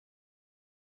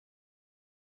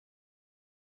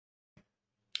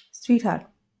Sweetheart,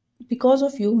 because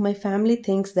of you, my family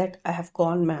thinks that I have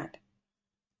gone mad.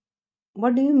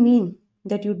 What do you mean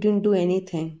that you didn't do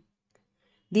anything?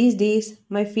 These days,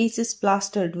 my face is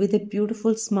plastered with a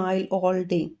beautiful smile all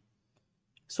day.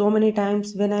 So many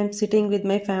times when I'm sitting with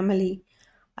my family,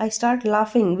 I start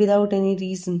laughing without any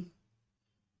reason.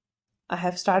 I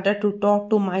have started to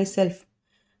talk to myself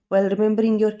while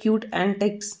remembering your cute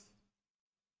antics.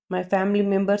 My family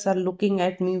members are looking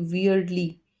at me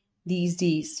weirdly these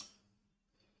days.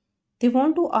 They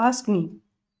want to ask me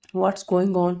what's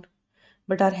going on,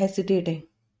 but are hesitating.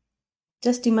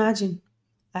 Just imagine,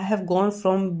 I have gone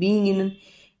from being in an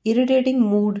irritating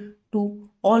mood to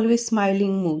always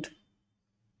smiling mood.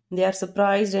 They are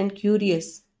surprised and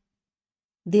curious.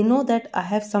 They know that I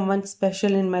have someone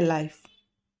special in my life.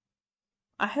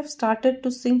 I have started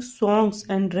to sing songs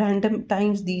and random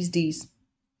times these days.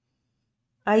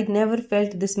 I never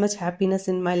felt this much happiness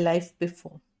in my life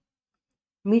before.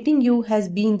 Meeting you has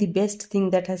been the best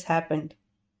thing that has happened.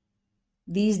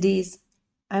 These days,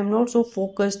 I am not so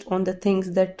focused on the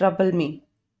things that trouble me.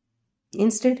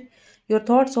 Instead, your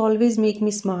thoughts always make me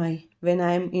smile when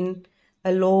I am in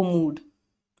a low mood.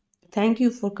 Thank you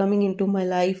for coming into my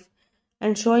life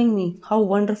and showing me how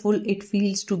wonderful it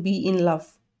feels to be in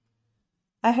love.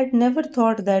 I had never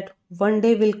thought that one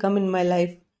day will come in my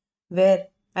life where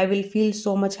I will feel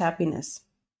so much happiness.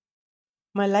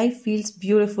 My life feels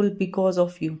beautiful because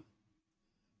of you.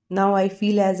 Now I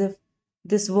feel as if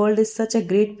this world is such a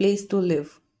great place to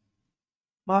live.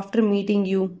 After meeting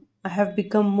you, I have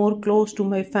become more close to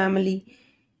my family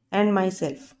and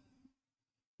myself.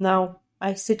 Now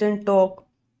I sit and talk,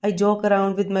 I joke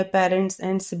around with my parents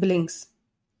and siblings.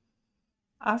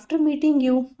 After meeting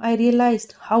you, I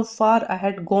realized how far I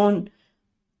had gone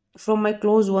from my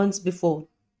close ones before.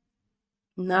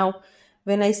 Now,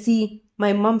 when I see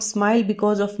my mom smile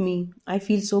because of me, I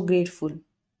feel so grateful.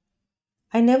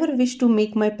 I never wish to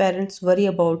make my parents worry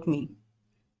about me.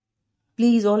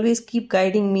 Please always keep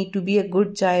guiding me to be a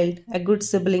good child, a good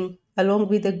sibling, along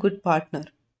with a good partner.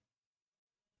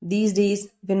 These days,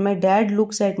 when my dad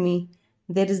looks at me,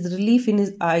 there is relief in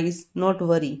his eyes, not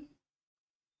worry.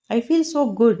 I feel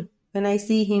so good when I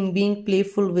see him being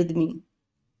playful with me.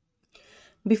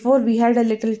 Before we had a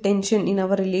little tension in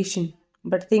our relation,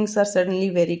 but things are suddenly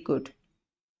very good.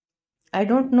 I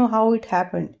don't know how it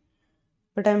happened,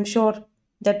 but I'm sure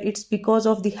that it's because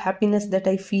of the happiness that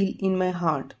I feel in my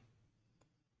heart.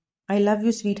 I love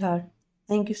you, sweetheart.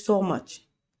 Thank you so much.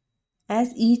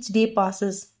 As each day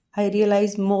passes, I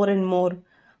realize more and more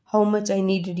how much I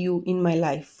needed you in my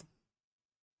life.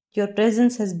 Your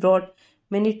presence has brought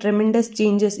many tremendous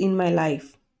changes in my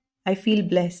life. I feel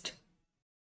blessed.